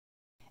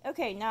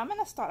Okay, now I'm going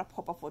to start a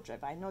propofol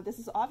drip. I know this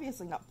is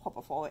obviously not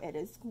propofol, it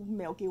is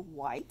milky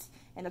white,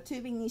 and the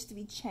tubing needs to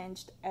be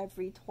changed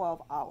every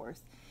 12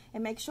 hours.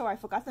 And make sure, I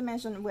forgot to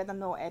mention with a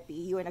no epi,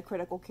 you're in a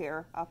critical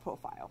care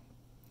profile.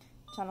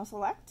 Channel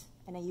select,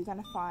 and then you're going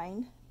to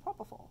find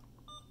propofol.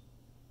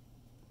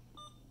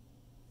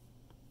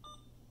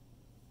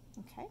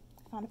 Okay,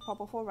 I found a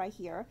propofol right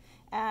here.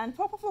 And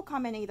propofol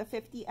come in either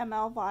 50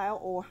 ml vial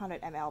or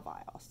 100 ml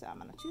vial. So I'm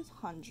going to choose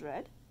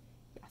 100.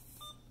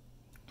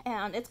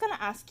 And it's going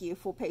to ask you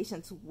for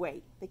patient's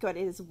weight because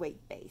it is weight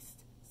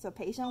based. So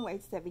patient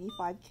weighs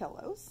 75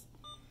 kilos.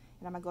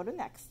 And I'm going to go to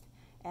next.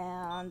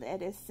 And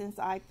it is, since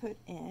I put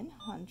in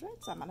 100,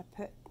 so I'm going to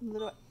put a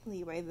little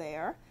leeway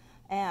there.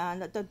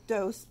 And the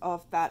dose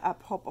of that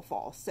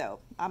propofol. So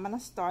I'm going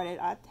to start it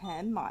at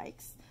 10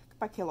 mics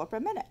per kilo per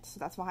minute. So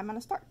that's why I'm going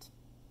to start.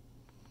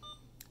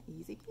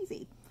 Easy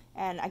peasy.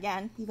 And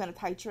again, you're going to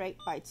titrate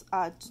by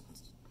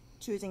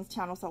choosing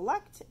channel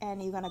select,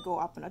 and you're going to go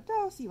up in a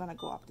dose. You want to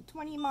go up to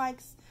 20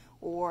 mics,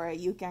 or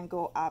you can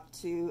go up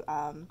to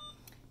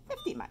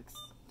 50 mics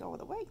all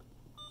the way.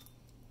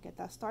 Get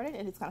that started,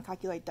 and it's going to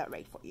calculate that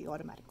rate for you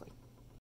automatically.